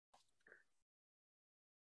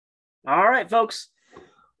All right, folks.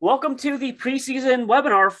 Welcome to the preseason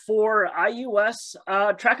webinar for IUS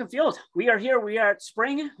track and field. We are here. We are at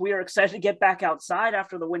spring. We are excited to get back outside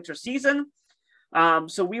after the winter season.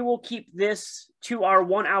 So we will keep this to our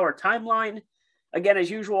 1 hour timeline. Again, as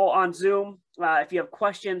usual on Zoom, if you have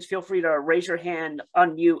questions, feel free to raise your hand,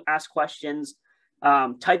 unmute, ask questions,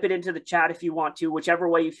 type it into the chat if you want to, whichever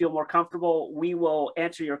way you feel more comfortable. We will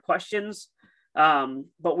answer your questions.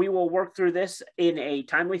 But we will work through this in a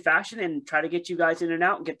timely fashion and try to get you guys in and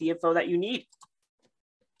out and get the info that you need.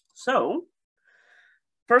 So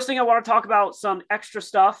first thing I want to talk about some extra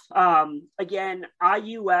stuff. Again,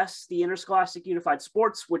 IUS, the Interscholastic Unified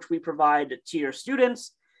Sports, which we provide to your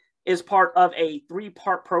students, is part of a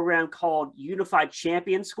 3-part program called Unified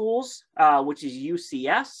Champion Schools, which is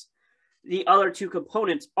UCS. The other 2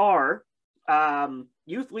 components are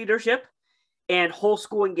youth leadership and whole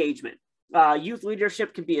school engagement. Youth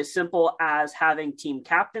leadership can be as simple as having team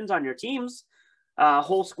captains on your teams.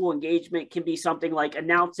 Whole school engagement can be something like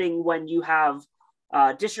announcing when you have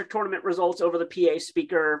district tournament results over the PA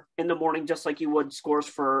speaker in the morning, just like you would scores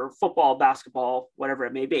for football, basketball, whatever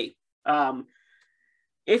it may be.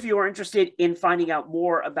 If you are interested in finding out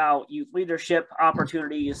more about youth leadership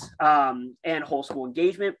opportunities and whole school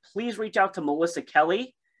engagement, please reach out to Melissa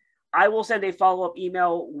Kelly. I will send a follow-up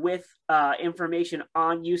email with information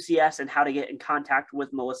on UCS and how to get in contact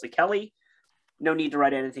with Melissa Kelly. No need to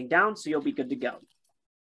write anything down, so you'll be good to go.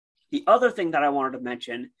 The other thing that I wanted to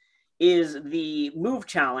mention is the Move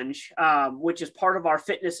Challenge, which is part of our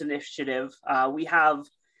fitness initiative. We have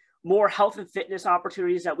more health and fitness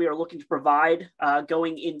opportunities that we are looking to provide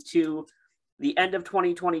going into the end of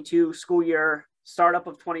 2022 school year, startup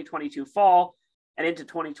of 2022 fall, and into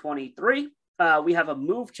 2023. We have a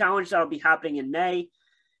Move Challenge that'll be happening in May.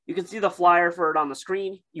 You can see the flyer for it on the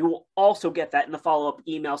screen. You will also get that in the follow-up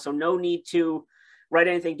email, so no need to write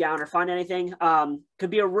anything down or find anything.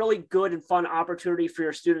 Could be a really good and fun opportunity for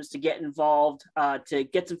your students to get involved, to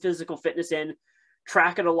get some physical fitness in,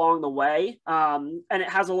 track it along the way, and it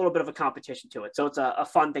has a little bit of a competition to it, so it's a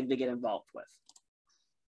fun thing to get involved with.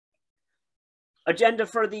 Agenda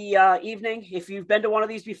for the evening. If you've been to one of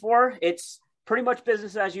these before, it's pretty much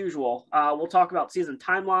business as usual. We'll talk about season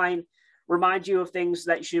timeline, remind you of things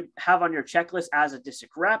that you should have on your checklist as a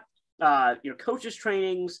district rep, your coaches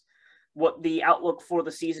trainings, what the outlook for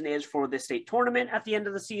the season is for the state tournament at the end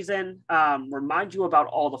of the season, remind you about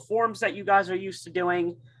all the forms that you guys are used to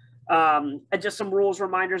doing, and just some rules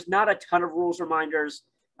reminders, not a ton of rules reminders,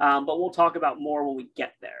 but we'll talk about more when we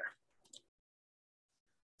get there.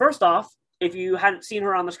 First off, if you hadn't seen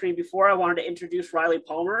her on the screen before, I wanted to introduce Riley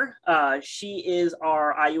Palmer. She is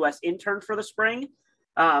our IUS intern for the spring.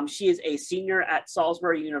 She is a senior at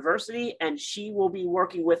Salisbury University, and she will be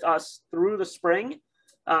working with us through the spring.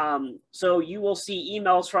 So you will see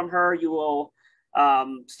emails from her. You will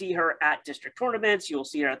see her at district tournaments. You'll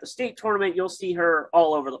see her at the state tournament. You'll see her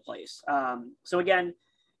all over the place. So again,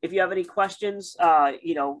 if you have any questions,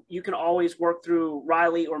 you can always work through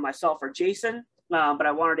Riley or myself or Jason. But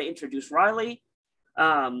I wanted to introduce Riley.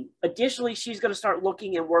 Additionally, she's going to start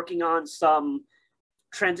looking and working on some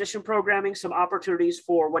transition programming, some opportunities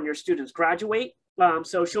for when your students graduate.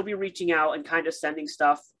 So she'll be reaching out and kind of sending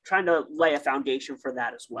stuff, trying to lay a foundation for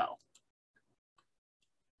that as well.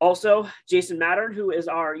 Also, Jason Mattern, who is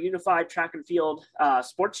our Unified Track and Field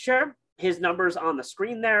Sports Chair. His number's on the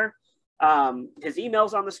screen there. His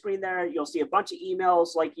email's on the screen there. You'll see a bunch of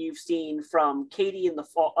emails like you've seen from Katie in the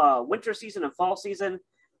fall, winter season and fall season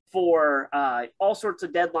for all sorts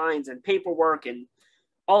of deadlines and paperwork and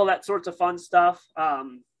all of that sorts of fun stuff.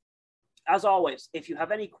 As always, if you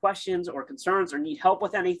have any questions or concerns or need help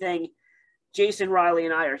with anything, Jason, Riley,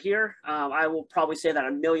 and I are here. I will probably say that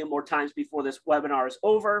a million more times before this webinar is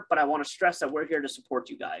over, but I want to stress that we're here to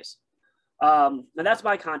support you guys. And that's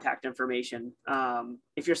my contact information.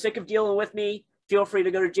 If you're sick of dealing with me, feel free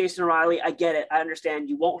to go to Jason Riley. I get it. I understand.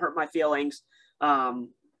 You won't hurt my feelings.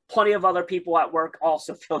 Plenty of other people at work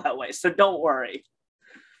also feel that way, so don't worry.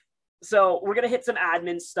 So we're going to hit some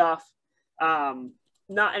admin stuff.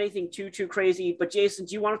 Not anything too crazy, but Jason,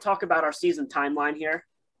 do you want to talk about our season timeline here?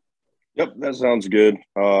 Yep, that sounds good.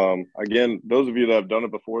 Again, those of you that have done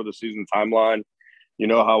it before, the season timeline, you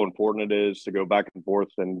know how important it is to go back and forth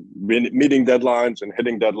and meeting deadlines and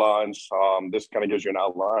hitting deadlines. This kind of gives you an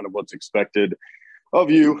outline of what's expected of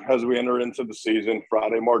you as we enter into the season.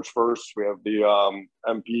 Friday, March 1st, we have the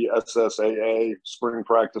MPSSAA spring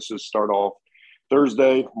practices start off.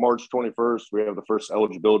 Thursday, March 21st, we have the first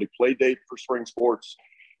eligibility play date for spring sports.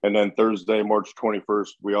 And then Thursday, March 21st,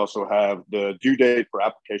 we also have the due date for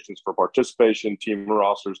applications for participation, team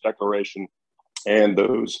rosters, declaration, and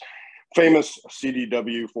those famous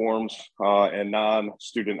CDW forms and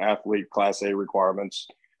non-student athlete Class A requirements.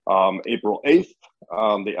 April 8th,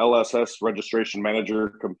 the LSS registration manager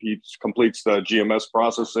completes the GMS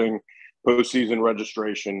processing, postseason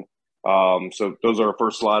registration. So those are our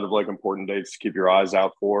first slide of like important dates to keep your eyes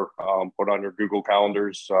out for. Put on your Google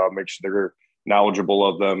calendars, make sure they're knowledgeable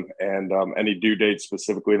of them, and any due dates,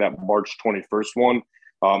 specifically that March 21st one,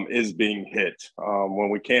 is being hit. When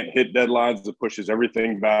we can't hit deadlines, it pushes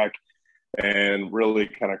everything back and really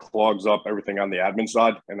kind of clogs up everything on the admin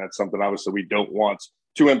side. And that's something obviously we don't want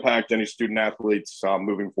to impact any student athletes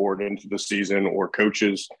moving forward into the season or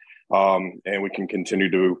coaches. And we can continue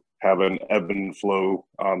to have an ebb and flow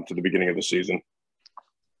to the beginning of the season.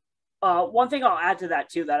 One thing I'll add to that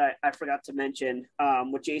too that I forgot to mention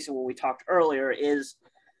with Jason when we talked earlier is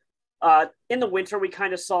in the winter we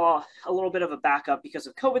kind of saw a little bit of a backup because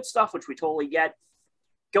of COVID stuff, which we totally get.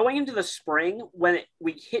 Going into the spring, when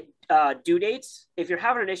we hit due dates, if you're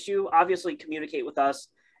having an issue, obviously communicate with us,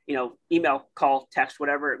 email, call, text,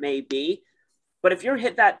 whatever it may be. But if you're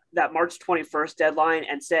hit that March 21st deadline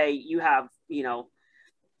and say you have,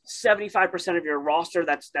 75% of your roster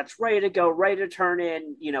that's ready to go, ready to turn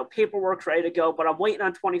in, paperwork's ready to go, but I'm waiting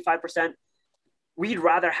on 25%. We'd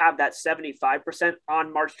rather have that 75%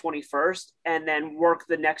 on March 21st and then work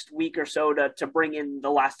the next week or so to bring in the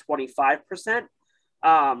last 25%.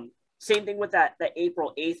 Same thing with the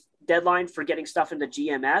April 8th deadline for getting stuff into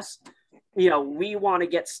GMS. We want to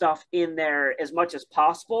get stuff in there as much as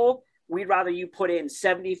possible. We'd rather you put in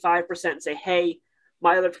 75% and say, hey,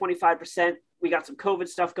 my other 25%, we got some COVID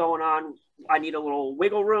stuff going on. I need a little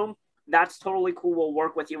wiggle room. That's totally cool. We'll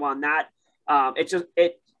work with you on that.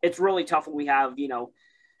 It's really tough when we have,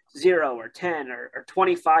 0 or 10 or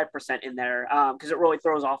 25% in there because it really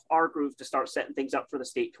throws off our groove to start setting things up for the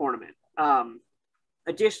state tournament.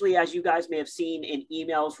 Additionally, as you guys may have seen in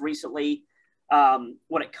emails recently,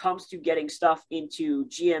 when it comes to getting stuff into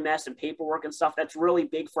GMS and paperwork and stuff, that's really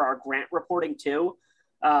big for our grant reporting too.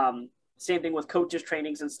 Same thing with coaches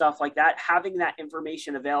trainings and stuff like that. Having that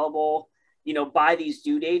information available, by these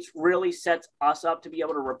due dates really sets us up to be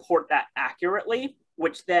able to report that accurately,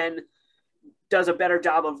 which then does a better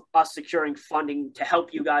job of us securing funding to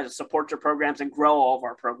help you guys support your programs and grow all of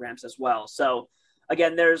our programs as well. So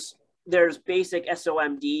again, there's basic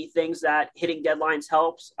SOMD things that hitting deadlines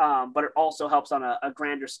helps, but it also helps on a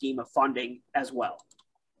grander scheme of funding as well.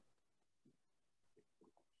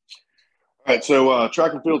 All right, so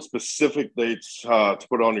track and field specific dates to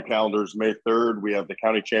put on your calendars. May 3rd, we have the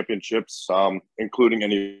county championships, including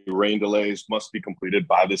any rain delays must be completed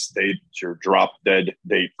by this date. It's your drop dead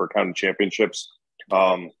date for county championships.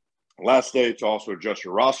 Last day to also adjust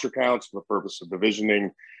your roster counts for the purpose of divisioning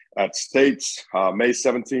at states. May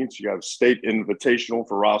 17th, you have state invitational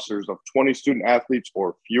for rosters of 20 student athletes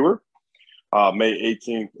or fewer. May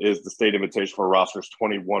 18th is the state invitation for rosters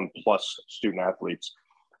 21 plus student athletes.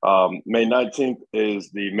 May 19th is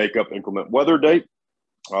the makeup inclement weather date.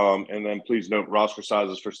 And then please note roster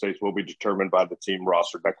sizes for states will be determined by the team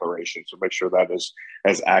roster declaration. So make sure that is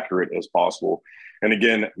as accurate as possible. And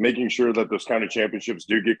again, making sure that those county championships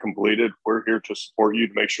do get completed. We're here to support you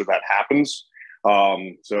to make sure that happens.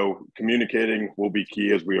 So communicating will be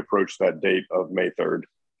key as we approach that date of May 3rd.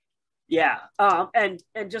 Yeah. And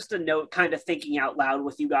just a note, kind of thinking out loud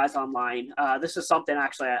with you guys online. This is something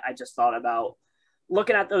actually I just thought about.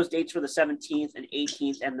 Looking at those dates for the 17th and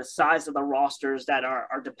 18th and the size of the rosters that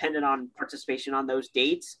are dependent on participation on those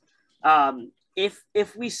dates.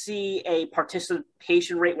 If we see a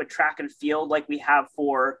participation rate with track and field like we have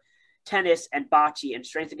for tennis and bocce and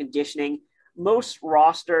strength and conditioning, most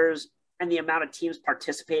rosters and the amount of teams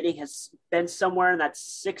participating has been somewhere in that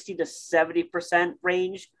 60 to 70%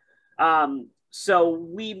 range. So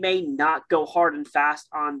we may not go hard and fast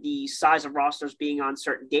on the size of rosters being on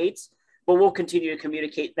certain dates, but we'll continue to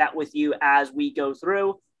communicate that with you as we go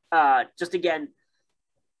through. Just again,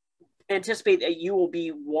 anticipate that you will be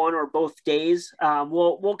one or both days.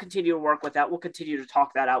 We'll continue to work with that. We'll continue to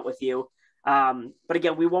talk that out with you. But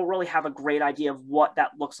again, we won't really have a great idea of what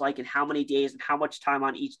that looks like and how many days and how much time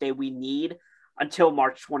on each day we need until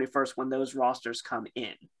March 21st when those rosters come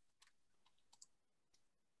in.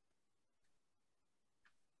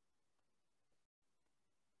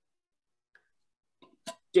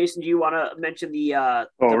 Jason, do you want to mention the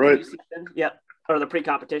preseason? Yep. Or the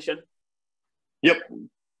pre-competition? Yep.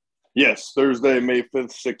 Yes. Thursday, May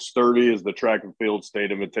 5th, 6:30 is the Track and Field State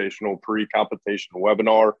Invitational pre-competition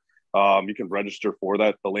webinar. You can register for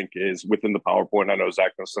that. The link is within the PowerPoint. I know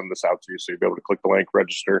Zach will send this out to you, so you'll be able to click the link,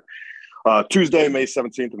 register. Tuesday, May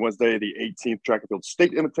 17th, and Wednesday, the 18th, Track and Field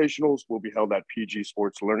State Invitationals will be held at PG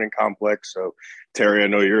Sports Learning Complex. So, Terry, I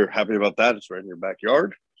know you're happy about that. It's right in your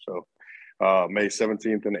backyard. So, May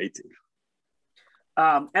 17th and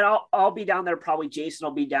 18th. And I'll be down there. Probably Jason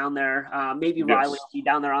will be down there. Maybe Riley will be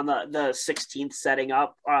down there on the 16th setting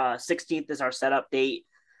up. 16th is our setup date.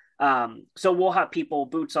 So we'll have people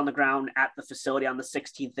boots on the ground at the facility on the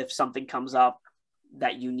 16th if something comes up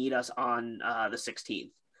that you need us on the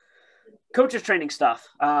 16th. Coaches training stuff.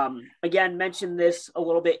 Again, mentioned this a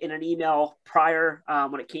little bit in an email prior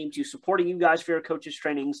when it came to supporting you guys for your coaches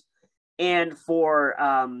trainings and for,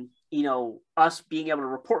 us being able to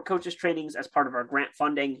report coaches trainings as part of our grant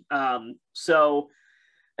funding. So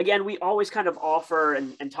again, we always kind of offer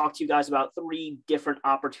and talk to you guys about 3 different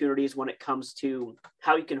opportunities when it comes to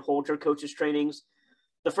how you can hold your coaches trainings.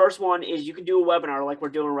 The first one is you can do a webinar like we're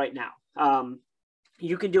doing right now.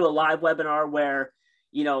 You can do a live webinar where,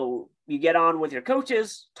 you get on with your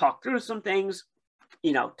coaches, talk through some things,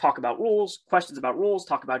 talk about rules, questions about rules,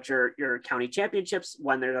 talk about your county championships,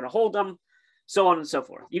 when they're going to hold them, so on and so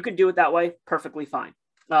forth. You can do it that way, perfectly fine.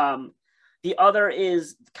 The other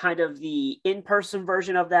is kind of the in-person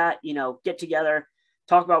version of that, get together,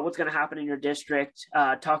 talk about what's going to happen in your district,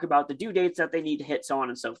 talk about the due dates that they need to hit, so on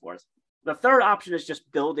and so forth. The third option is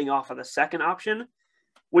just building off of the second option,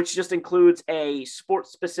 which just includes a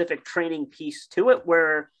sport-specific training piece to it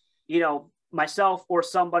where, myself or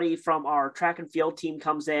somebody from our track and field team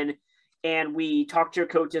comes in and we talk to your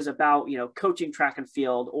coaches about, coaching track and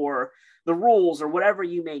field or the rules or whatever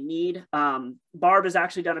you may need. Barb has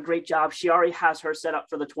actually done a great job. She already has her set up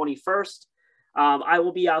for the 21st. I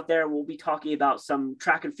will be out there. We'll be talking about some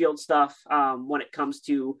track and field stuff when it comes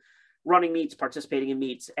to running meets, participating in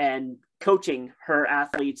meets, and coaching her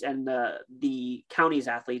athletes and the county's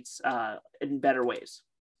athletes in better ways.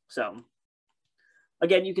 So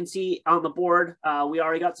again, you can see on the board, we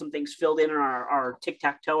already got some things filled in our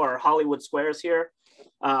tic-tac-toe, our Hollywood squares here.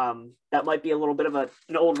 That might be a little bit of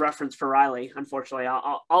an old reference for Riley. Unfortunately,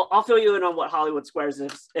 I'll fill you in on what Hollywood squares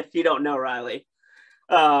is if you don't know, Riley.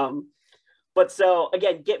 But so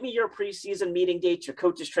again, get me your preseason meeting dates, your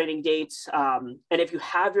coaches training dates. And if you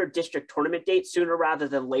have your district tournament dates sooner rather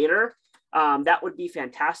than later, that would be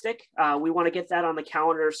fantastic. We want to get that on the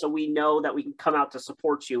calendar so we know that we can come out to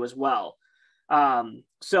support you as well.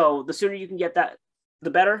 So the sooner you can get that, the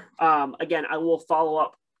better. Again, I will follow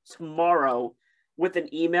up tomorrow with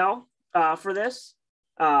an email for this.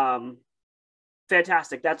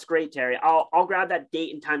 Fantastic. That's great, Terry. I'll grab that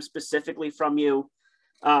date and time specifically from you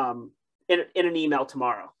in an email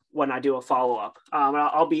tomorrow when I do a follow-up.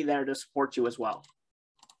 I'll be there to support you as well.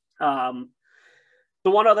 The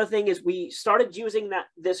one other thing is we started using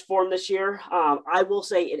this form this year. I will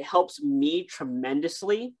say it helps me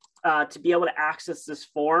tremendously to be able to access this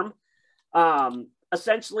form.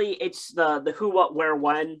 Essentially, it's the who, what, where,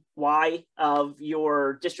 when, why of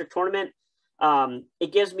your district tournament.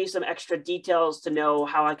 It gives me some extra details to know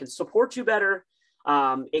how I can support you better.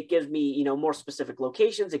 It gives me, more specific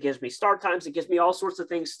locations. It gives me start times. It gives me all sorts of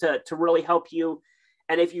things to really help you.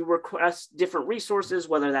 And if you request different resources,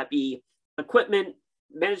 whether that be equipment,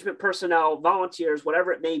 management personnel, volunteers,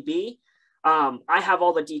 whatever it may be, I have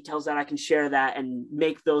all the details that I can share that and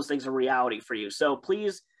make those things a reality for you. So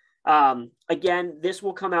please, again, this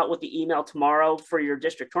will come out with the email tomorrow for your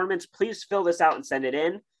district tournaments. Please fill this out and send it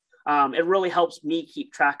in. It really helps me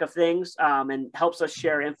keep track of things and helps us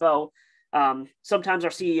share info. Sometimes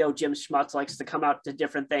our CEO, Jim Schmutz, likes to come out to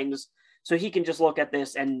different things so he can just look at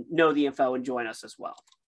this and know the info and join us as well.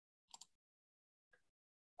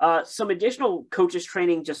 Some additional coaches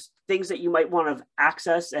training, just things that you might want to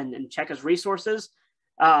access and check as resources.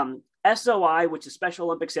 SOI, which is Special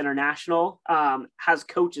Olympics International, has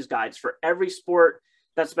coaches guides for every sport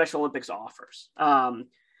that Special Olympics offers.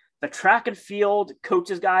 The track and field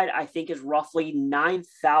coaches guide, I think, is roughly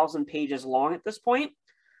 9,000 pages long at this point,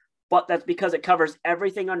 but that's because it covers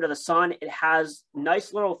everything under the sun. It has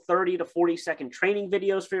nice little 30 to 40 second training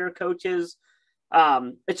videos for your coaches.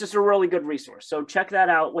 It's just a really good resource. So check that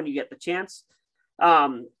out when you get the chance.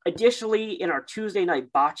 Additionally, in our Tuesday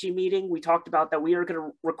night bocce meeting, we talked about that we are going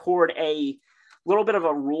to record a little bit of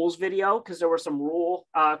a rules video because there were some rule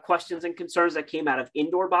questions and concerns that came out of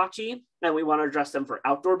indoor bocce, and we want to address them for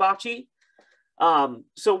outdoor bocce.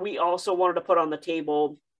 So we also wanted to put on the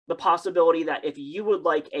table the possibility that if you would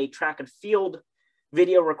like a track and field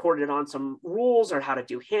video recorded on some rules or how to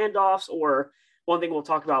do handoffs, or one thing we'll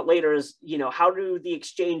talk about later is, how do the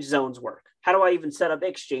exchange zones work? How do I even set up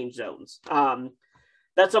exchange zones?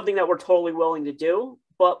 That's something that we're totally willing to do,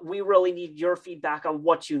 but we really need your feedback on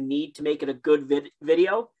what you need to make it a good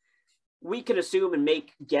video. we can assume and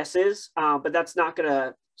make guesses, but that's not going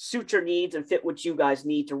to suit your needs and fit what you guys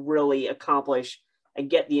need to really accomplish and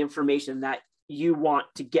get the information that you want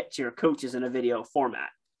to get to your coaches in a video format.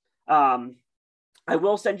 I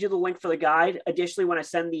will send you the link for the guide. Additionally, when I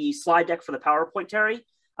send the slide deck for the PowerPoint, Terry,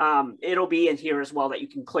 it'll be in here as well that you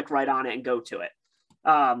can click right on it and go to it.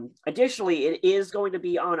 Additionally, it is going to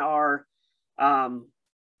be on our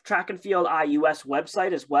Track and Field IUS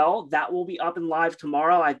website as well. That will be up and live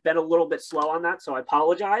tomorrow. I've been a little bit slow on that, so I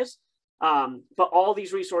apologize. But all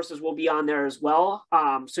these resources will be on there as well.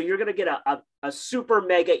 So you're going to get a super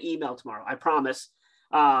mega email tomorrow, I promise.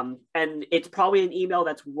 And it's probably an email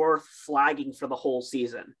that's worth flagging for the whole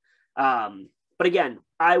season. But again,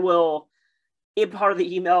 I will, in part of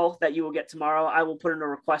the email that you will get tomorrow, I will put in a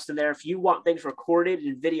request in there. If you want things recorded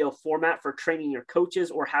in video format for training your coaches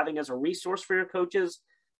or having as a resource for your coaches,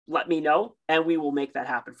 let me know, and we will make that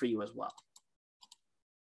happen for you as well.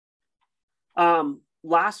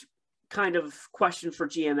 Last kind of question for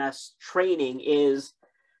GMS training is,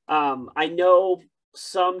 I know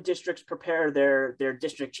some districts prepare their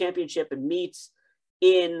district championship and meets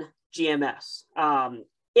in GMS.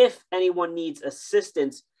 If anyone needs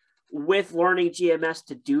assistance with learning GMS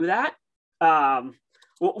to do that,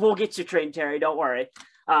 we'll get you trained, Terry, don't worry.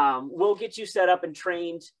 We'll get you set up and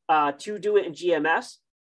trained to do it in GMS.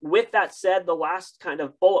 With that said, the last kind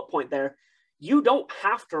of bullet point there, you don't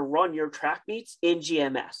have to run your track meets in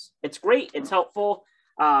GMS. It's great. It's helpful.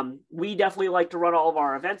 We definitely like to run all of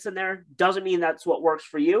our events in there. Doesn't mean that's what works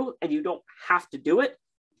for you, and you don't have to do it.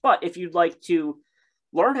 But if you'd like to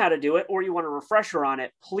learn how to do it or you want a refresher on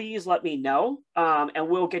it, please let me know, and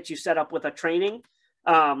we'll get you set up with a training.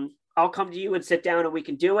 I'll come to you and sit down and we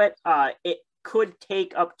can do it. It could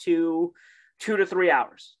take up to 2 to 3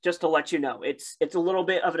 hours, just to let you know. It's a little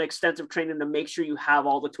bit of an extensive training to make sure you have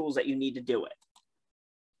all the tools that you need to do it.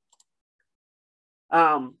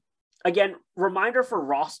 Again, reminder for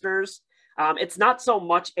rosters, it's not so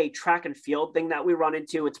much a track and field thing that we run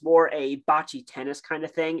into. It's more a bocce tennis kind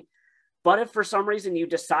of thing. But if for some reason you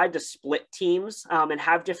decide to split teams and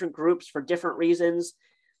have different groups for different reasons,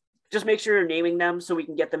 just make sure you're naming them so we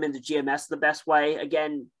can get them into GMS the best way.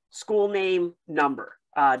 Again, school name, number.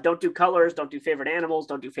 Don't do colors, don't do favorite animals,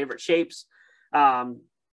 don't do favorite shapes. Again,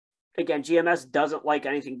 GMS doesn't like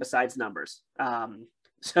anything besides numbers.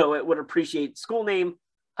 So it would appreciate school name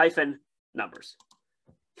hyphen numbers.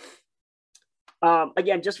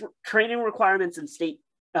 Again, just training requirements and state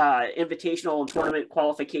invitational and tournament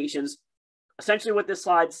qualifications. Essentially what this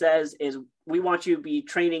slide says is we want you to be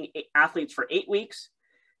training athletes for 8 weeks.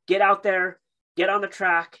 Get out there, get on the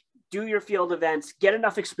track, do your field events, get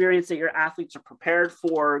enough experience that your athletes are prepared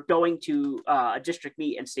for going to a district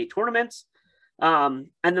meet and state tournaments. And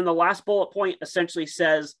then the last bullet point essentially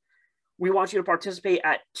says, we want you to participate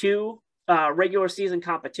at 2 regular season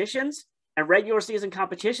competitions. And regular season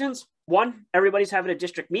competitions, one, everybody's having a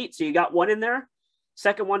district meet, so you got 1 in there.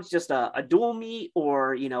 Second one's just a dual meet,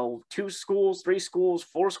 or 2 schools, 3 schools,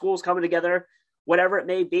 4 schools coming together, whatever it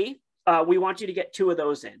may be. We want you to get 2 of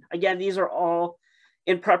those in. Again, these are all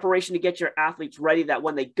in preparation to get your athletes ready that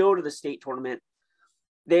when they go to the state tournament,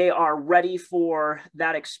 they are ready for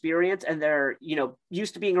that experience, and they're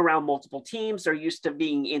used to being around multiple teams. They're used to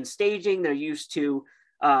being in staging. They're used to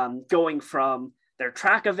going from their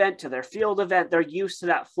track event to their field event. They're used to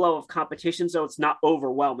that flow of competition, so it's not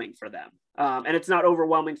overwhelming for them. And it's not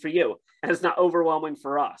overwhelming for you, and it's not overwhelming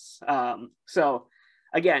for us. So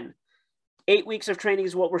again, 8 weeks of training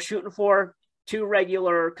is what we're shooting for. 2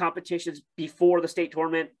 regular competitions before the state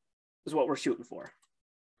tournament is what we're shooting for.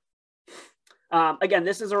 Again,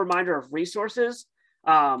 this is a reminder of resources.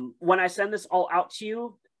 When I send this all out to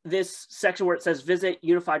you, this section where it says visit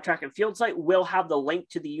Unified Track and Field site will have the link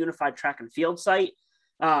to the Unified Track and Field site.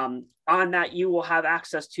 On that, you will have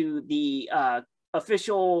access to the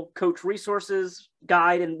official coach resources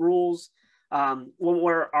guide and rules. When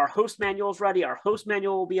our host manual is ready, our host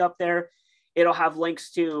manual will be up there. It'll have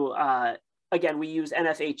links to, again, we use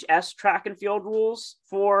NFHS track and field rules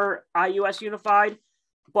for IUS Unified,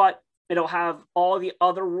 but it'll have all the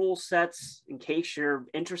other rule sets in case you're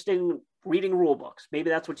interested in reading rule books. Maybe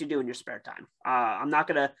that's what you do in your spare time. I'm not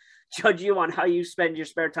going to judge you on how you spend your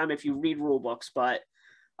spare time if you read rule books, but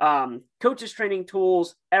coaches training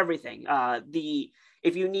tools, everything.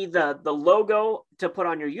 If you need the logo to put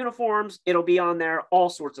on your uniforms, it'll be on there. All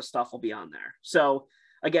sorts of stuff will be on there. So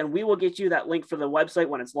again, we will get you that link for the website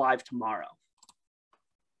when it's live tomorrow.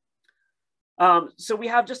 So we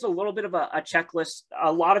have just a little bit of a checklist.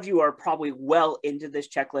 A lot of you are probably well into this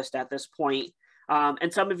checklist at this point.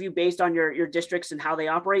 And some of you, based on your districts and how they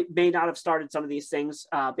operate, may not have started some of these things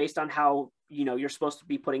based on how, you're supposed to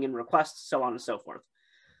be putting in requests, so on and so forth.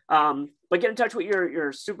 But get in touch with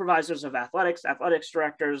your supervisors of athletics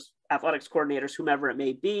directors, athletics coordinators, whomever it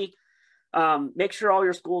may be. Make sure all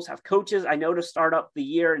your schools have coaches. I know to start up the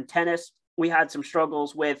year in tennis, we had some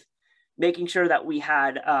struggles with making sure that we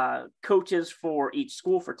had coaches for each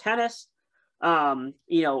school for tennis.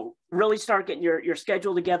 Really start getting your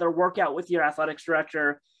schedule together, work out with your athletics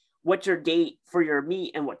director, what's your date for your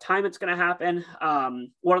meet and what time it's going to happen.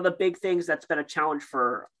 One of the big things that's been a challenge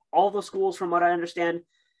for all the schools, from what I understand,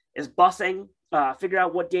 is busing. Figure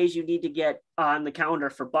out what days you need to get on the calendar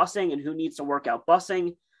for busing and who needs to work out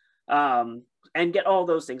busing, and get all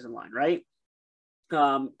those things in line, right?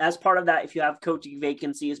 As part of that, if you have coaching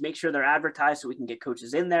vacancies, make sure they're advertised so we can get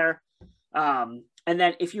coaches in there. And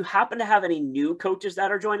then if you happen to have any new coaches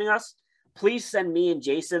that are joining us, please send me and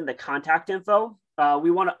Jason the contact info.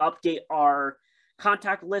 We want to update our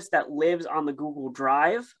contact list that lives on the Google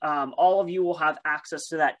Drive. All of you will have access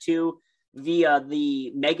to that too via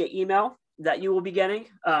the mega email that you will be getting.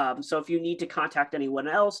 So if you need to contact anyone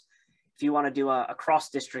else, if you want to do a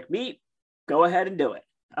cross-district meet, go ahead and do it.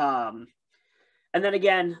 And then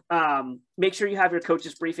again, make sure you have your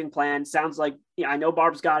coaches briefing plan. Sounds like, I know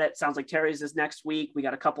Barb's got it. Sounds like Terry's is next week. We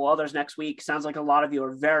got a couple others next week. Sounds like a lot of you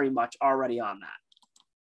are very much already on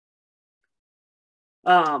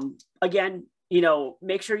that. Again,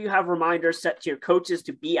 make sure you have reminders set to your coaches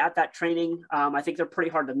to be at that training. I think they're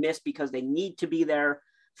pretty hard to miss because they need to be there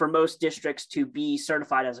for most districts to be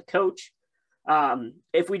certified as a coach.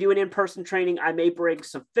 If we do an in-person training, I may bring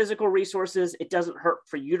some physical resources. It doesn't hurt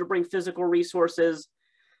for you to bring physical resources.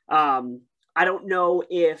 I don't know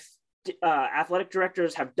if athletic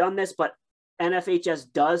directors have done this, but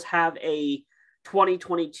NFHS does have a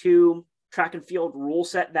 2022 track and field rule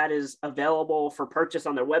set that is available for purchase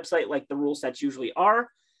on their website, like the rule sets usually are.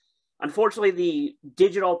 Unfortunately, the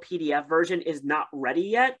digital PDF version is not ready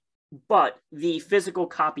yet, but the physical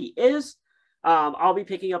copy is. I'll be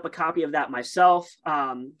picking up a copy of that myself.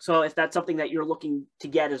 So if that's something that you're looking to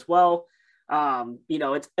get as well,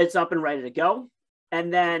 it's up and ready to go.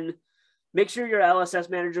 And then make sure your LSS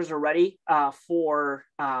managers are ready for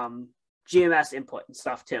GMS input and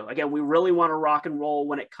stuff too. Again, we really want to rock and roll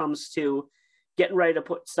when it comes to getting ready to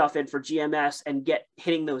put stuff in for GMS and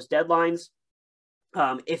hitting those deadlines.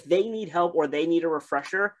 If they need help or they need a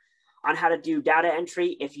refresher on how to do data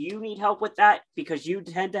entry, if you need help with that because you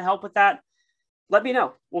tend to help with that, let me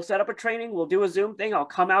know. We'll set up a training. We'll do a Zoom thing. I'll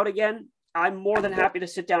come out again. I'm more than happy to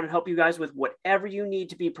sit down and help you guys with whatever you need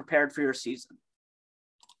to be prepared for your season.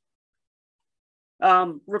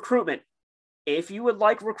 Recruitment. If you would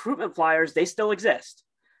like recruitment flyers, they still exist.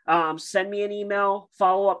 Send me an email,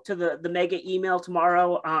 follow up to the mega email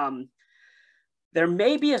tomorrow. There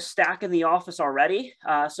may be a stack in the office already.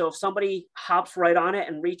 So if somebody hops right on it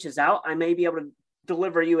and reaches out, I may be able to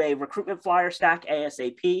deliver you a recruitment flyer stack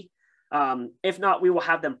ASAP. If not, we will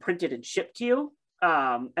have them printed and shipped to you.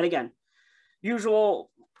 And again,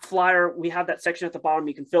 usual flyer, we have that section at the bottom.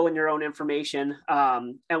 You can fill in your own information.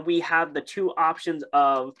 And we have the two options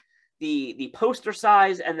of the poster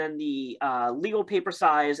size and then the legal paper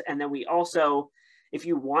size. And then we also, if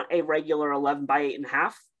you want a regular 11 by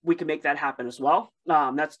 8.5, we can make that happen as well.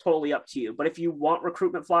 That's totally up to you. But if you want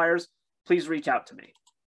recruitment flyers, please reach out to me.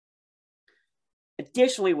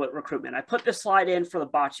 Additionally, with recruitment, I put this slide in for the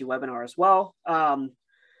bocce webinar as well.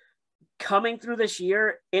 Coming through this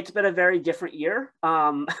year, it's been a very different year.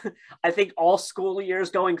 I think all school years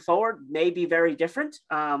going forward may be very different.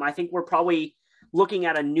 I think we're probably looking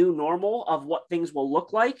at a new normal of what things will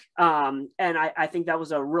look like. And I think that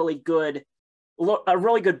was a really good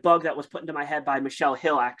bug that was put into my head by Michelle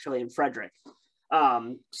Hill, actually, in Frederick.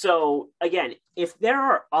 So again, if there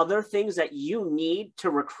are other things that you need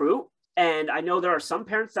to recruit, and I know there are some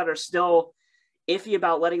parents that are still iffy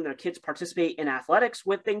about letting their kids participate in athletics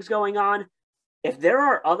with things going on. If there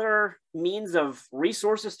are other means of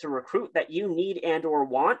resources to recruit that you need and or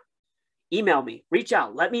want, email me, reach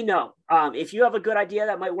out, let me know. If you have a good idea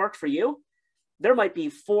that might work for you, there might be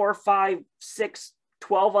 4, 5, 6,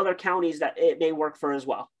 12 other counties that it may work for as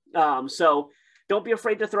well. So don't be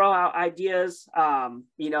afraid to throw out ideas.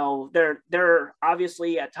 There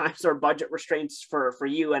obviously at times are budget restraints for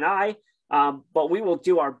you and I, but we will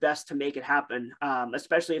do our best to make it happen,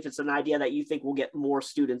 especially if it's an idea that you think will get more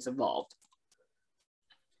students involved.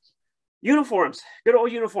 Uniforms, good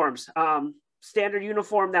old uniforms. Standard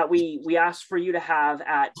uniform that we ask for you to have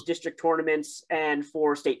at district tournaments and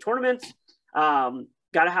for state tournaments. Got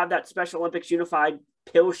to have that Special Olympics unified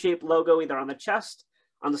pill-shaped logo either on the chest,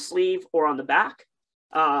 on the sleeve, or on the back.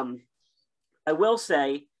 I will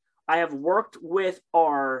say I have worked with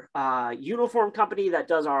our uniform company that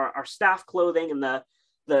does our staff clothing and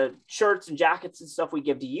the shirts and jackets and stuff we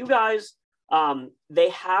give to you guys. They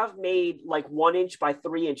have made like 1 inch by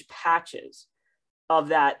 3 inch patches of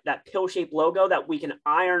that pill-shaped logo that we can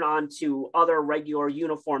iron onto other regular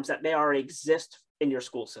uniforms that may already exist in your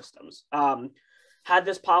school systems. Had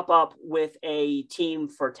this pop up with a team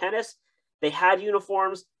for tennis. They had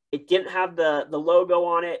uniforms. It didn't have the logo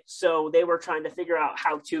on it, so they were trying to figure out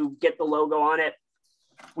how to get the logo on it.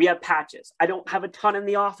 We have patches. I don't have a ton in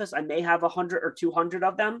the office. I may have 100 or 200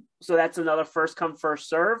 of them, so that's another first come, first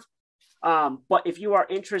serve. But if you are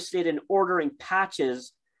interested in ordering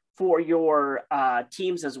patches for your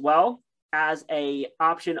teams as well as a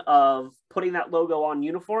option of putting that logo on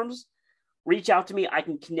uniforms, reach out to me. I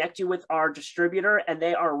can connect you with our distributor, and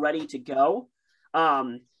they are ready to go.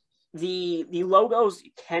 The logos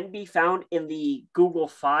can be found in the Google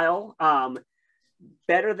file.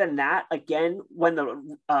 Better than that, again, when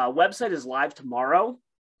the website is live tomorrow,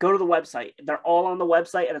 go to the website. They're all on the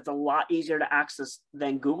website, and it's a lot easier to access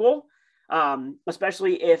than Google,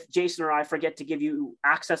 especially if Jason or I forget to give you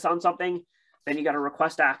access on something. Then you got to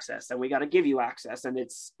request access, and we got to give you access, and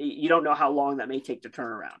you don't know how long that may take to turn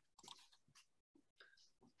around.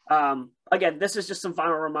 Again, this is just some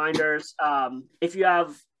final reminders. If you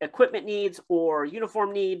have equipment needs or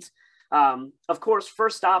uniform needs, of course,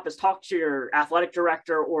 first stop is talk to your athletic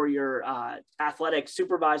director or your athletic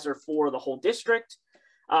supervisor for the whole district.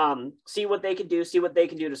 See what they can do, see what they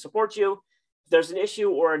can do to support you. If there's an issue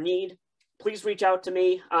or a need, please reach out to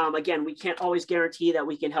me. Again, we can't always guarantee that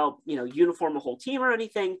we can help, uniform a whole team or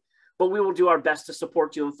anything, but we will do our best to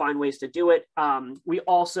support you and find ways to do it. We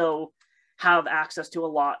also have access to a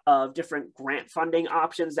lot of different grant funding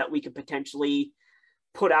options that we could potentially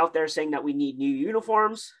put out there saying that we need new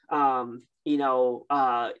uniforms. Luckily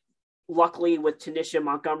with Tanisha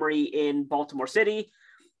Montgomery in Baltimore City,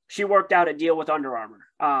 she worked out a deal with Under Armour,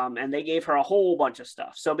 and they gave her a whole bunch of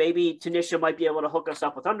stuff. So maybe Tanisha might be able to hook us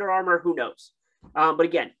up with Under Armour. Who knows? But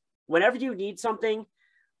again, whenever you need something,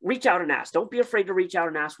 reach out and ask. Don't be afraid to reach out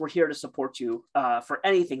and ask. We're here to support you for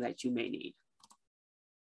anything that you may need.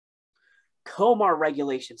 Comar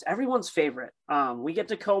regulations, everyone's favorite. We get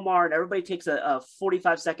to Comar and everybody takes a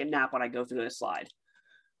 45-second nap when I go through this slide.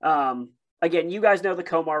 Again, you guys know the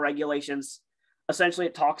Comar regulations. Essentially,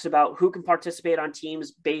 it talks about who can participate on teams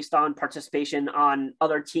based on participation on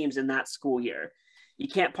other teams in that school year. You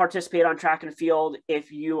can't participate on track and field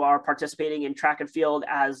if you are participating in track and field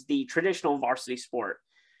as the traditional varsity sport.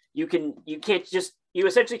 You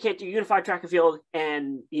essentially can't do unified track and field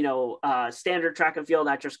and standard track and field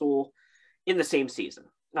at your school in the same season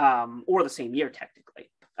or the same year technically.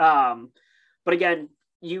 But again,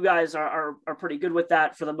 you guys are pretty good with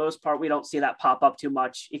that. For the most part, we don't see that pop up too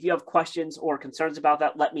much. If you have questions or concerns about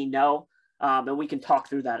that, let me know, and we can talk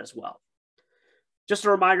through that as well. Just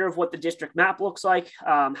a reminder of what the district map looks like.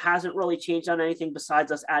 Hasn't really changed on anything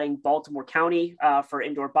besides us adding Baltimore County for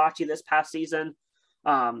indoor bocce this past season.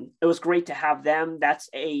 It was great to have them. That's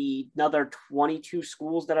another 22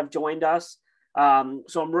 schools that have joined us.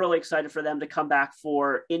 So I'm really excited for them to come back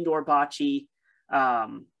for indoor bocce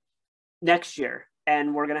next year.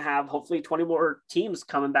 And we're going to have hopefully 20 more teams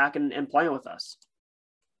coming back and playing with us.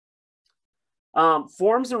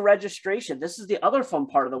 Forms and registration. This is the other fun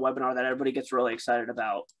part of the webinar that everybody gets really excited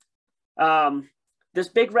about. This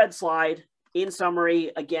big red slide, in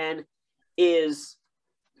summary, again, is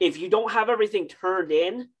if you don't have everything turned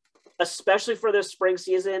in, especially for this spring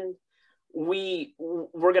season, we're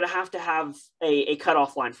going to have a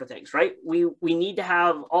cutoff line for things, right? We need to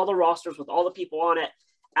have all the rosters with all the people on it.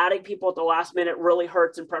 Adding people at the last minute really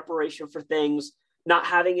hurts in preparation for things. Not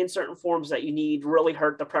having in certain forms that you need really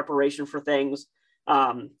hurt the preparation for things.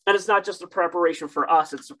 And it's not just the preparation for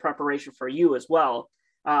us, it's the preparation for you as well.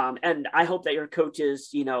 And I hope that your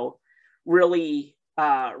coaches, really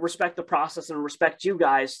respect the process and respect you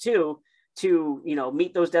guys too, to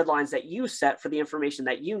meet those deadlines that you set for the information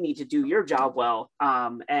that you need to do your job well.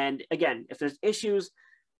 And again, if there's issues,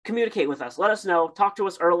 communicate with us. Let us know. Talk to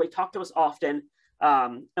us early. Talk to us often.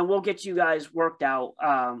 And we'll get you guys worked out.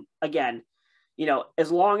 Again,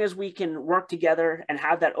 as long as we can work together and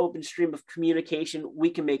have that open stream of communication,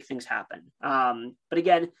 we can make things happen. But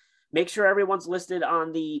again, make sure everyone's listed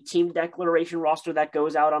on the team declaration roster that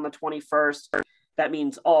goes out on the 21st. That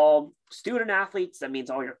means all student athletes. That means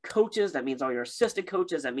all your coaches. That means all your assistant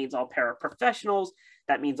coaches. That means all paraprofessionals.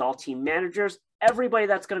 That means all team managers. Everybody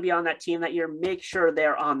that's going to be on that team that year, make sure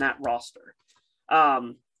they're on that roster.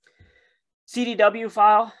 CDW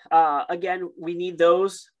file. Again, we need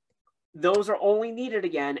those. those are only needed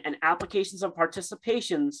again, and applications of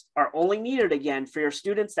participations are only needed again for your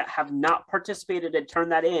students that have not participated and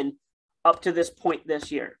turned that in up to this point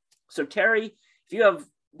this year. So Terry, if you have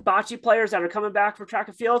bocce players that are coming back for track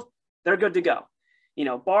and field, they're good to go. You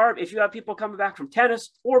know, Barb, if you have people coming back from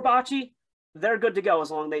tennis or bocce, they're good to go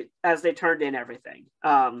as long as they turned in everything.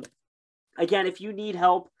 Again, if you need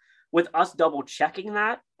help with us double checking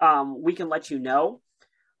that, we can let you know.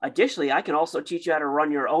 Additionally, I can also teach you how to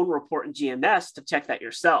run your own report in GMS to check that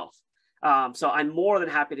yourself. So I'm more than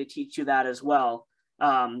happy to teach you that as well.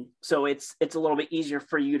 So it's a little bit easier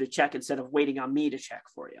for you to check instead of waiting on me to check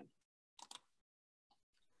for you.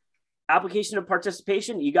 Application of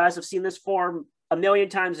participation, you guys have seen this form a million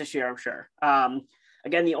times this year, I'm sure.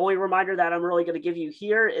 Again, the only reminder that I'm really going to give you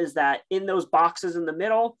here is that in those boxes in the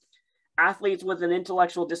middle, athletes with an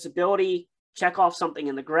intellectual disability, check off something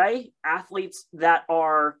in the gray. Athletes that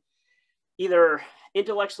are either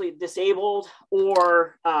intellectually disabled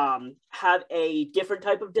or have a different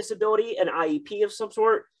type of disability, an IEP of some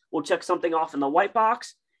sort, will check something off in the white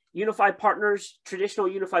box. Unified partners, traditional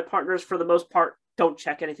unified partners, for the most part, don't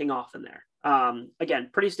check anything off in there. Again,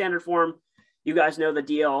 pretty standard form. You guys know the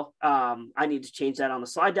deal. I need to change that on the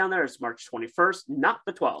slide down there. It's March 21st, not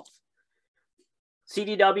the 12th.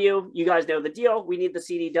 CDW, you guys know the deal. We need the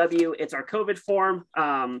CDW. It's our COVID form.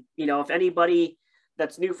 You know, if anybody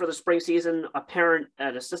that's new for the spring season, a parent,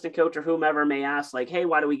 an assistant coach, or whomever may ask, like, hey,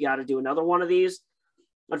 why do we got to do another one of these?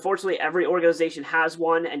 Unfortunately, every organization has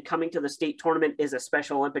one, and coming to the state tournament is a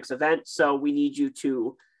Special Olympics event. So we need you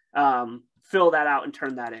to fill that out and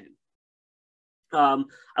turn that in. I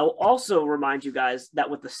will also remind you guys that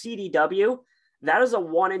with the CDW, that is a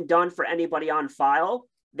one and done for anybody on file.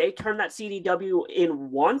 They turn that CDW in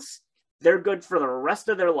once, they're good for the rest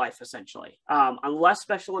of their life, essentially. Unless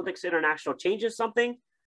Special Olympics International changes something,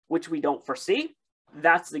 which we don't foresee,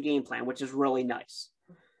 that's the game plan, which is really nice.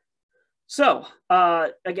 So,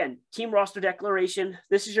 again, team roster declaration.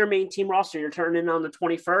 This is your main team roster. You're turning in on the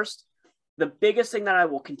 21st. The biggest thing that I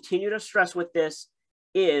will continue to stress with this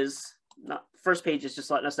is, first page is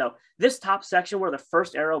just letting us know, this top section where the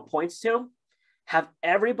first arrow points to, have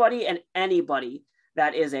everybody and anybody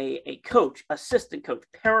that is a coach, assistant coach,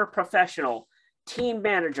 paraprofessional, team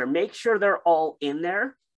manager, make sure they're all in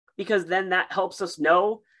there, because then that helps us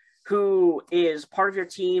know who is part of your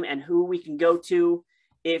team and who we can go to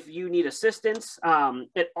if you need assistance.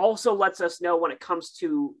 It also lets us know when it comes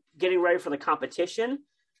to getting ready for the competition,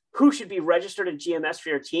 who should be registered in GMS for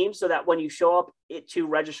your team, so that when you show up to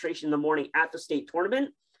registration in the morning at the state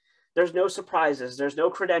tournament, there's no surprises, there's no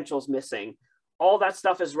credentials missing. All that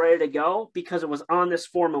stuff is ready to go because it was on this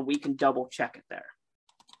form and we can double check it there.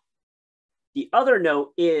 The other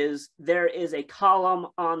note is there is a column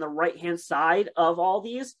on the right-hand side of all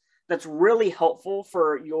these that's really helpful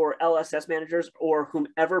for your LSS managers or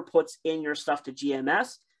whomever puts in your stuff to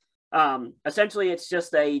GMS. Essentially, it's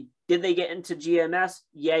just did they get into GMS,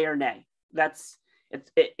 yay or nay?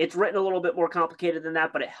 It's written a little bit more complicated than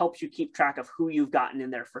that, but it helps you keep track of who you've gotten in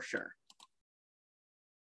there for sure.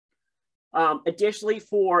 Additionally,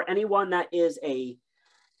 for anyone that is a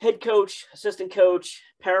head coach, assistant coach,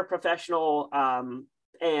 paraprofessional,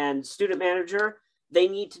 and student manager, they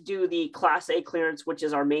need to do the Class A clearance, which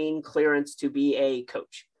is our main clearance to be a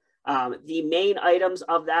coach. The main items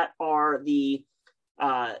of that are the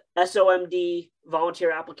SOMD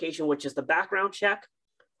volunteer application, which is the background check,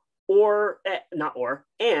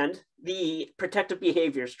 and the protective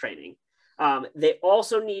behaviors training. They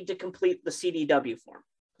also need to complete the CDW form.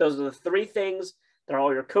 Those are the three things that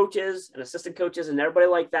all your coaches and assistant coaches and everybody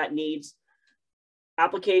like that needs: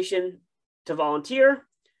 application to volunteer,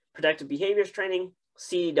 protective behaviors training,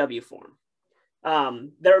 CDW form.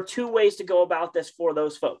 There are two ways to go about this for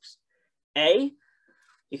those folks. A,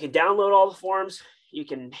 you can download all the forms. You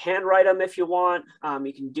can handwrite them if you want.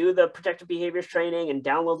 You can do the protective behaviors training and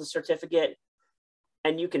download the certificate.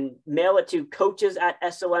 And you can mail it to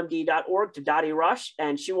coaches@somd.org to Dottie Rush,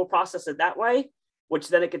 and she will process it that way, which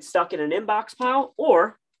then it gets stuck in an inbox pile.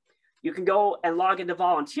 Or you can go and log into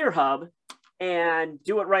Volunteer Hub and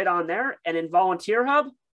do it right on there. And in Volunteer Hub,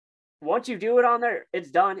 once you do it on there, it's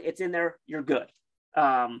done. It's in there. You're good.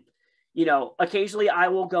 You know, occasionally I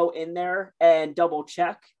will go in there and double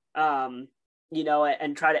check, you know,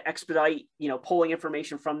 and try to expedite, you know, pulling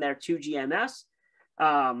information from there to GMS.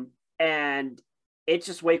 And it's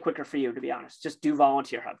just way quicker for you, to be honest. Just do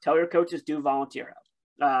Volunteer Hub. Tell your coaches, do Volunteer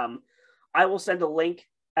Hub. I will send a link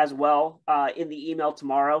as well in the email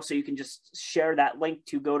tomorrow, so you can just share that link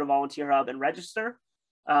to go to Volunteer Hub and register.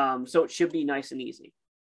 So it should be nice and easy.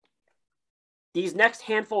 These next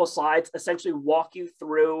handful of slides essentially walk you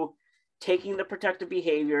through taking the protective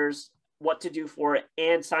behaviors, what to do for it,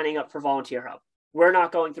 and signing up for Volunteer Hub. We're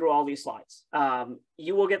not going through all these slides.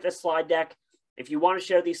 You will get this slide deck. If you want to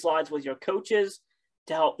share these slides with your coaches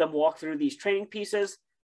to help them walk through these training pieces,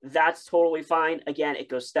 that's totally fine. Again, it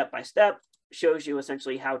goes step by step, shows you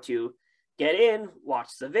essentially how to get in,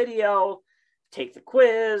 watch the video, take the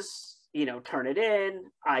quiz, turn it in.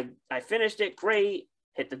 I finished it, great.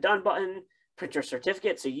 Hit the done button, print your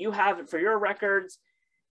certificate so you have it for your records,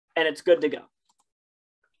 and it's good to go.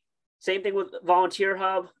 Same thing with Volunteer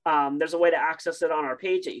Hub. There's a way to access it on our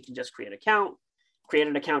page that you can just create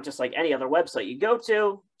an account just like any other website you go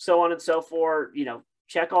to, so on and so forth.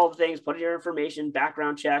 Check all the things, put in your information,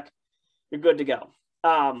 background check, you're good to go.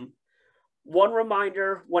 One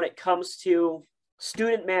reminder when it comes to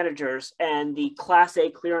student managers and the Class A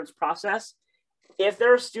clearance process, if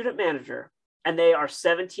they're a student manager and they are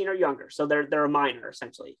 17 or younger, so they're a minor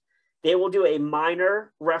essentially, they will do a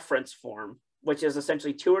minor reference form, which is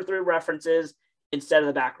essentially 2 or 3 references instead of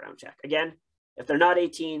the background check. Again, if they're not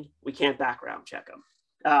 18, we can't background check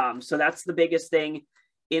them. So that's the biggest thing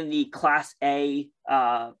in the Class A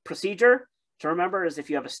procedure to remember, is if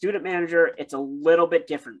you have a student manager, it's a little bit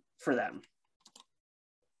different for them.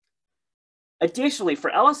 Additionally,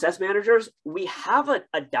 for LSS managers, we have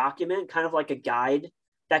a document, kind of like a guide,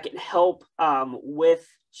 that can help with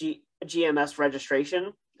GMS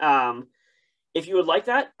registration. If you would like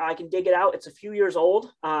that, I can dig it out. It's a few years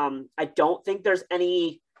old. I don't think there's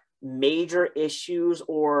any major issues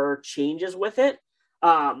or changes with it.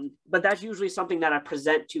 But that's usually something that I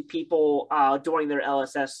present to people during their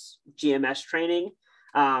LSS GMS training,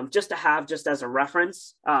 just to have just as a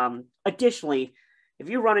reference. Additionally, if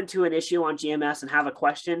you run into an issue on GMS and have a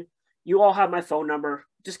question, you all have my phone number.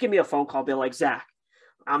 Just give me a phone call. Be like, Zach,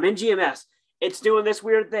 I'm in GMS. It's doing this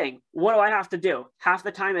weird thing. What do I have to do? Half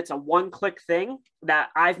the time, it's a one-click thing that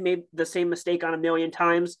I've made the same mistake on a million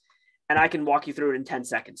times, and I can walk you through it in 10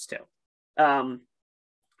 seconds too.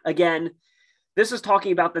 Again, this is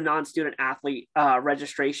talking about the non-student athlete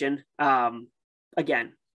registration.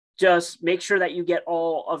 Again, just make sure that you get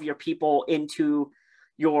all of your people into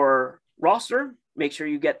your roster. Make sure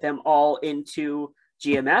you get them all into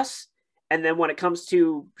GMS. And then when it comes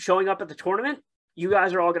to showing up at the tournament, you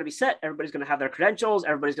guys are all going to be set. Everybody's going to have their credentials.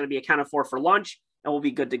 Everybody's going to be accounted for lunch, and we'll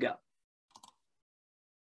be good to go.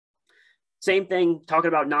 Same thing, talking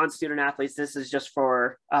about non-student athletes. This is just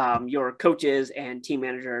for your coaches and team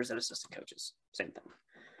managers and assistant coaches. Same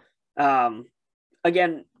thing.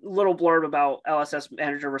 Again, little blurb about LSS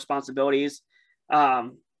manager responsibilities.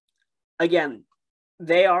 Again,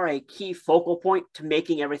 they are a key focal point to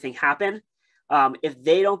making everything happen. If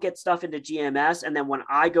they don't get stuff into GMS, and then when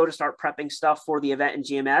I go to start prepping stuff for the event in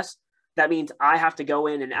GMS, that means I have to go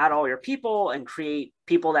in and add all your people and create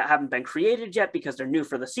people that haven't been created yet because they're new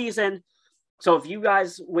for the season. So if you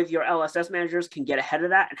guys with your LSS managers can get ahead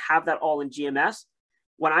of that and have that all in GMS,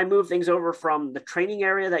 when I move things over from the training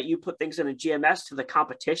area that you put things in a GMS to the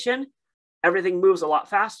competition, everything moves a lot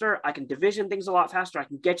faster. I can division things a lot faster. I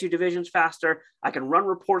can get you divisions faster. I can run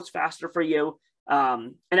reports faster for you.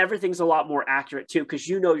 And everything's a lot more accurate too, because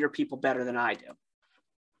you know your people better than I do.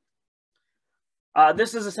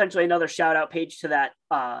 This is essentially another shout out page to that,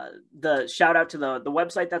 the shout out to the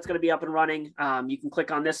website that's going to be up and running. You can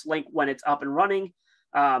click on this link when it's up and running.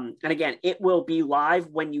 And again, it will be live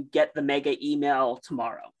when you get the mega email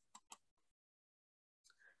tomorrow.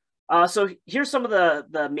 So here's some of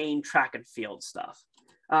the main track and field stuff.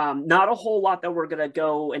 Not a whole lot that we're going to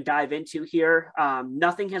go and dive into here.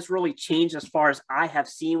 Nothing has really changed as far as I have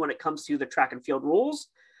seen when it comes to the track and field rules.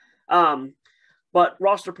 But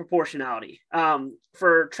roster proportionality.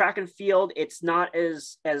 For track and field, it's not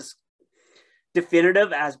as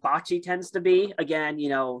definitive as bocce tends to be. Again,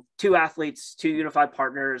 2 athletes, 2 unified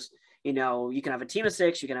partners. You can have a team of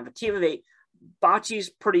 6, you can have a team of 8. Bocce's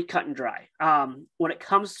pretty cut and dry. When it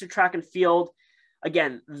comes to track and field,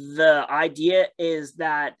 again, the idea is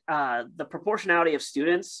that the proportionality of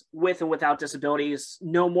students with and without disabilities,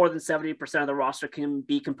 no more than 70% of the roster can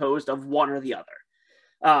be composed of one or the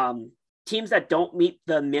other. Teams that don't meet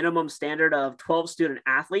the minimum standard of 12 student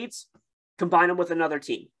athletes, combine them with another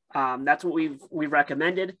team. That's what we've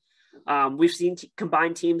recommended. We've seen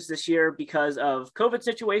combined teams this year because of COVID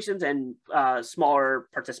situations and smaller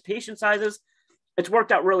participation sizes. It's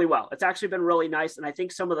worked out really well. It's actually been really nice. And I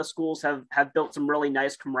think some of the schools have built some really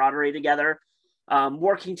nice camaraderie together,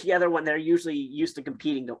 working together when they're usually used to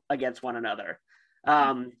competing against one another.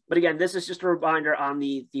 But again, this is just a reminder on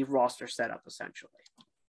the roster setup, essentially.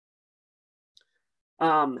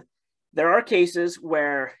 There are cases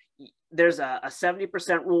where there's a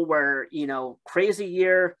 70% rule where, crazy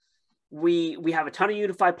year, we have a ton of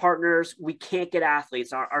unified partners. We can't get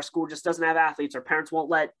athletes. Our school just doesn't have athletes. Our parents won't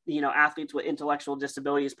let, athletes with intellectual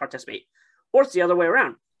disabilities participate. Or it's the other way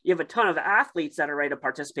around. You have a ton of athletes that are ready to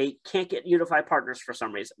participate, can't get unified partners for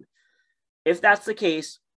some reason. If that's the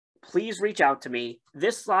case, please reach out to me.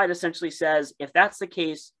 This slide essentially says, if that's the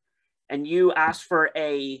case, and you ask for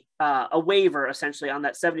a waiver essentially on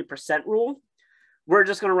that 70% rule, we're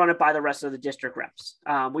just going to run it by the rest of the district reps.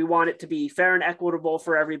 We want it to be fair and equitable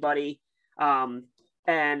for everybody.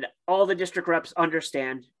 And all the district reps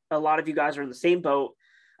understand. A lot of you guys are in the same boat.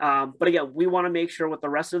 But again, we want to make sure with the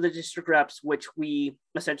rest of the district reps, which we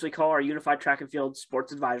essentially call our Unified Track and Field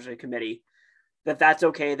Sports Advisory Committee, that's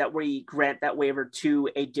okay, that we grant that waiver to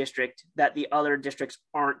a district that the other districts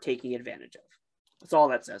aren't taking advantage of. That's all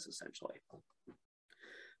that says, essentially.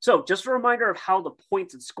 So just a reminder of how the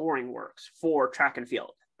points and scoring works for track and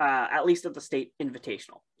field, at least at the state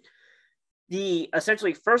invitational. The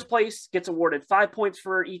essentially first place gets awarded 5 points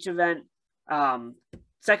for each event.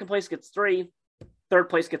 Second place gets 3. Third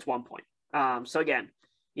place gets 1 point. So again,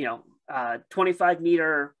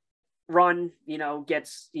 25-meter run,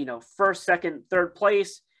 gets, first, second, third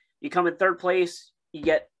place. You come in third place, you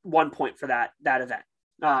get 1 point for that event.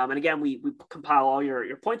 And again, we compile all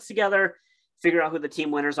your points together, figure out who the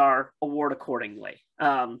team winners are, award accordingly.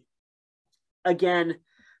 Again,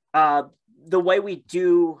 the way we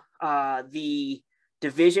do the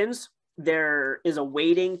divisions, there is a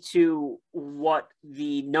weighting to what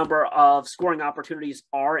the number of scoring opportunities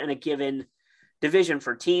are in a given division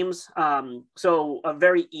for teams. So a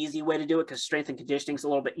very easy way to do it, because strength and conditioning is a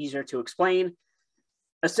little bit easier to explain.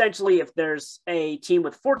 Essentially, if there's a team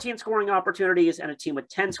with 14 scoring opportunities and a team with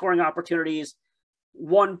 10 scoring opportunities,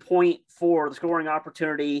 1 point for the scoring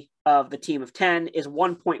opportunity of the team of 10 is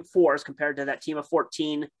 1.4 as compared to that team of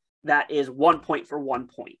 14. That is 1 point for 1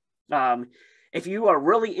 point. If you are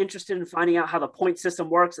really interested in finding out how the point system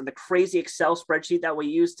works and the crazy Excel spreadsheet that we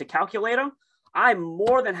use to calculate them, I'm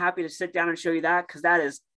more than happy to sit down and show you that, because that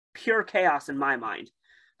is pure chaos in my mind.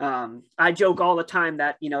 I joke all the time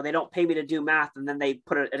that, they don't pay me to do math, and then they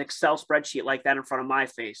put an Excel spreadsheet like that in front of my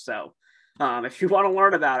face. So if you want to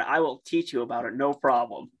learn about it, I will teach you about it. No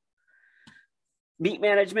problem. Meet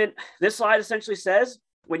management. This slide essentially says,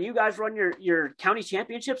 when you guys run your county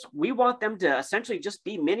championships, we want them to essentially just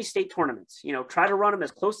be mini state tournaments. Try to run them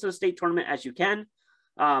as close to the state tournament as you can.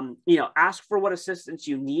 Ask for what assistance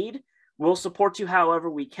you need. We'll support you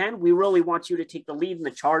however we can. We really want you to take the lead and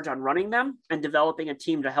the charge on running them and developing a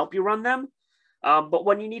team to help you run them. But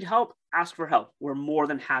when you need help, ask for help. We're more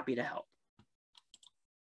than happy to help.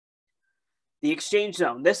 The exchange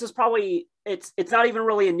zone. This is probably, it's not even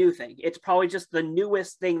really a new thing. It's probably just the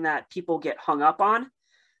newest thing that people get hung up on.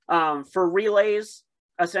 For relays,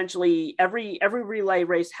 essentially every relay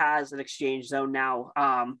race has an exchange zone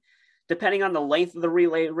now. Depending on the length of the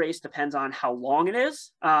relay race depends on how long it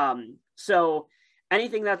is. So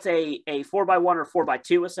anything that's a 4x1 or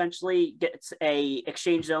 4x2 essentially gets a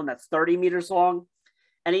exchange zone that's 30 meters long.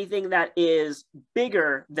 Anything that is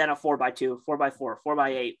bigger than a 4x2, 4x4,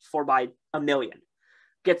 4x8, 4 by a million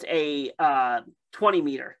gets a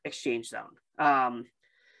 20-meter exchange zone.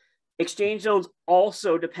 Exchange zones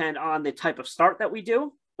also depend on the type of start that we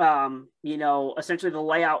do. Essentially the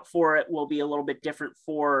layout for it will be a little bit different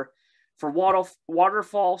for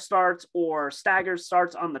waterfall starts or staggered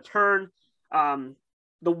starts on the turn.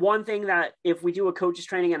 The one thing that if we do a coaches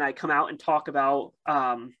training and I come out and talk about,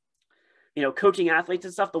 coaching athletes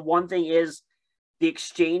and stuff, the one thing is the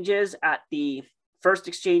exchanges at the first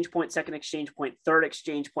exchange point, second exchange point, third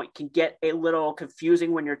exchange point can get a little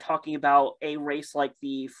confusing when you're talking about a race like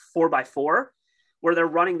the 4x4, where they're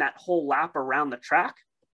running that whole lap around the track.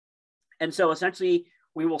 And so essentially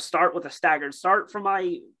we will start with a staggered start from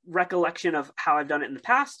my recollection of how I've done it in the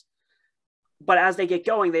past. But as they get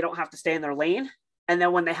going, they don't have to stay in their lane. And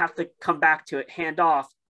then when they have to come back to it, hand off,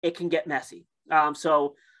 it can get messy.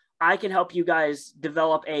 So I can help you guys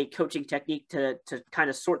develop a coaching technique to kind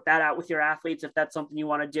of sort that out with your athletes if that's something you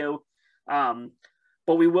want to do.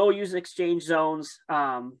 But we will use exchange zones.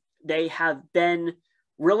 They have been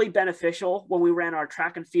really beneficial when we ran our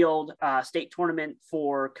track and field state tournament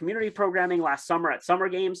for community programming last summer at summer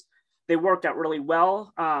games. They worked out really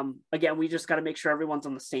well. Again, we just got to make sure everyone's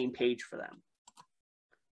on the same page for them.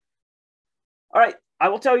 All right. I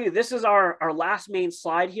will tell you, this is our last main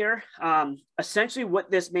slide here. Essentially what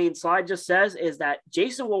this main slide just says is that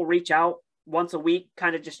Jason will reach out once a week,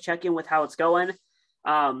 kind of just check in with how it's going.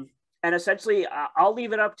 And essentially I'll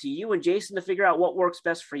leave it up to you and Jason to figure out what works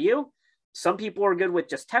best for you. Some people are good with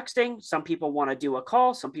just texting. Some people want to do a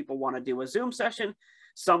call. Some people want to do a Zoom session.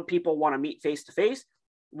 Some people want to meet face-to-face.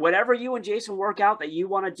 whatever you and Jason work out that you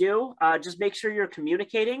want to do, just make sure you're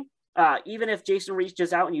communicating. Even if Jason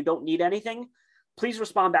reaches out and you don't need anything, please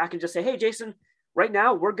respond back and just say, hey, Jason, right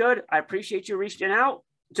now we're good. I appreciate you reaching out,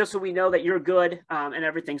 just so we know that you're good and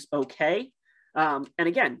everything's okay. And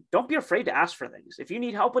again, don't be afraid to ask for things. If you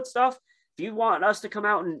need help with stuff, if you want us to come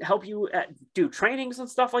out and help you do trainings and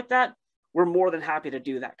stuff like that, we're more than happy to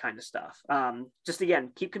do that kind of stuff. Just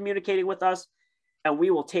again, keep communicating with us and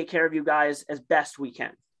we will take care of you guys as best we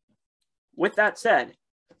can. With that said,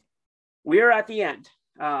 we are at the end.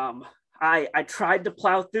 I tried to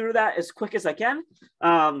plow through that as quick as I can.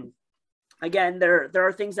 Again, there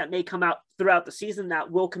are things that may come out throughout the season that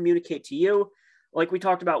we'll communicate to you. Like we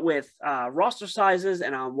talked about with roster sizes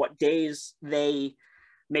and on what days they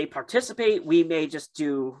may participate. We may just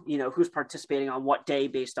do, who's participating on what day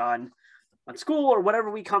based on school or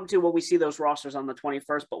whatever we come to when we see those rosters on the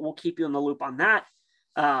 21st, but we'll keep you in the loop on that.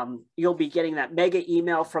 You'll be getting that mega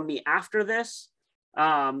email from me after this.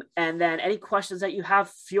 And then any questions that you have,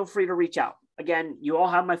 feel free to reach out. Again, you all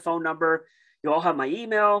have my phone number. You all have my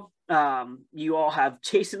email. You all have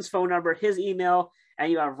Jason's phone number, his email,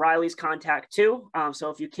 and you have Riley's contact too. So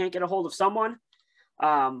if you can't get a hold of someone,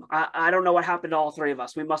 I don't know what happened to all three of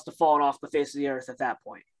us. We must have fallen off the face of the earth at that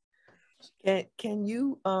point. Can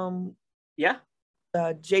you, yeah.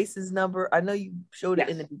 Jason's number? I know you showed it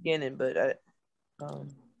Yes. in the beginning, but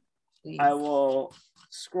please. I will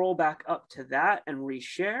scroll back up to that and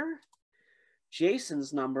reshare.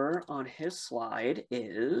 Jason's number on his slide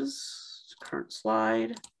is current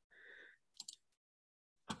slide.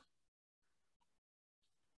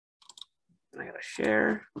 I gotta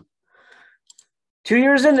share. 2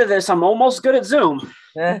 years into this, I'm almost good at Zoom.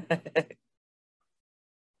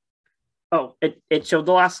 Oh, it showed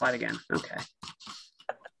the last slide again. Okay.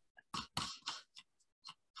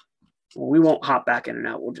 Well, we won't hop back in and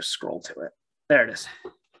out. We'll just scroll to it. There it is.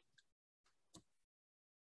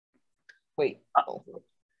 Wait.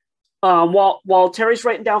 While Terry's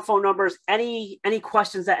writing down phone numbers, any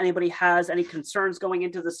questions that anybody has, any concerns going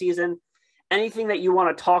into the season, anything that you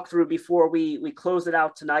want to talk through before we close it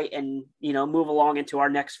out tonight and move along into our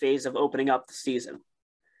next phase of opening up the season.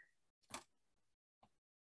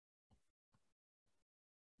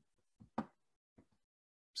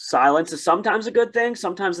 Silence is sometimes a good thing.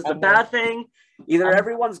 Sometimes it's a bad thing. Either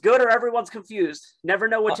everyone's good or everyone's confused. Never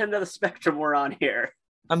know which end of the spectrum we're on here.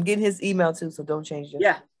 I'm getting his email too, so don't change it.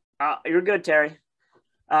 Yeah, you're good, Terry.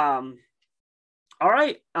 All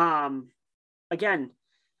right. Again,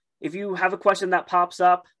 if you have a question that pops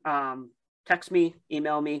up, text me,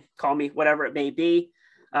 email me, call me, whatever it may be.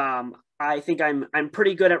 I think I'm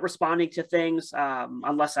pretty good at responding to things,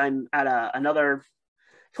 unless I'm at another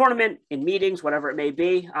tournament, in meetings, whatever it may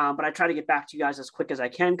be. But I try to get back to you guys as quick as I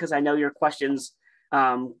can because I know your questions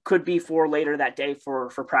could be for later that day for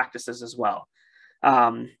practices as well.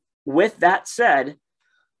 With that said,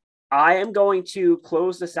 I am going to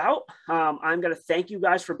close this out. I'm going to thank you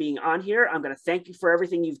guys for being on here. I'm going to thank you for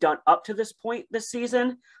everything you've done up to this point this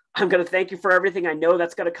season. I'm going to thank you for everything I know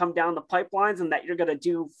that's going to come down the pipelines and that you're going to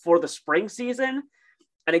do for the spring season.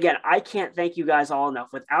 And again, I can't thank you guys all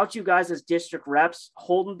enough. Without you guys as district reps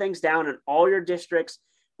holding things down in all your districts,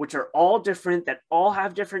 which are all different, that all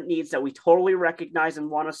have different needs that we totally recognize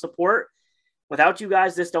and want to support. Without you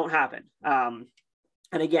guys, this don't happen.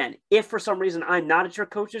 And again, if for some reason I'm not at your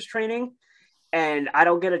coaches training and I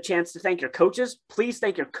don't get a chance to thank your coaches, please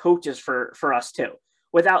thank your coaches for us too.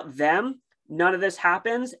 Without them, none of this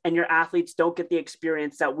happens and your athletes don't get the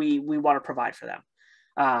experience that we want to provide for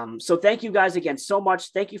them. So thank you guys again so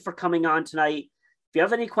much. Thank you for coming on tonight. If you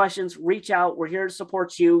have any questions, reach out. We're here to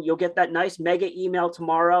support you. You'll get that nice mega email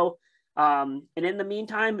tomorrow. And in the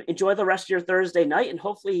meantime, enjoy the rest of your Thursday night and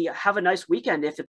hopefully have a nice weekend if